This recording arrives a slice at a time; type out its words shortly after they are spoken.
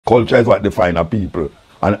Culture is what defines a people.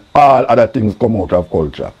 And all other things come out of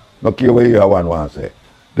culture. No care what you one want to say.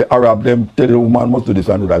 The Arab, them tell the woman must do this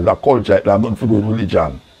and do that. It's a culture, it has nothing to do with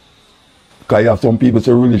religion. Because you have some people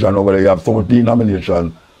say religion over there, you have some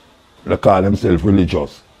denomination that call themselves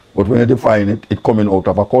religious. But when you define it, it's coming out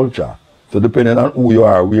of a culture. So depending on who you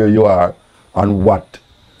are, where you are, and what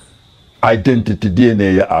identity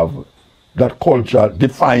DNA you have, that culture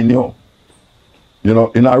define you. You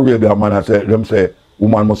know, in Arabia, man, them say,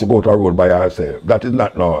 woman must go to a road by herself. That is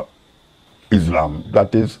not no Islam.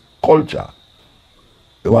 That is culture.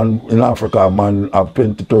 In Africa, a man have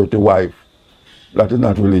 20, 30 wives. That is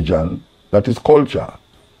not religion. That is culture.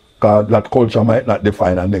 Because that culture might not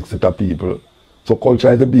define the next set of people. So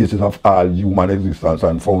culture is the basis of all human existence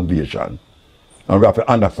and foundation. And we have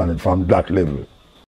to understand it from that level.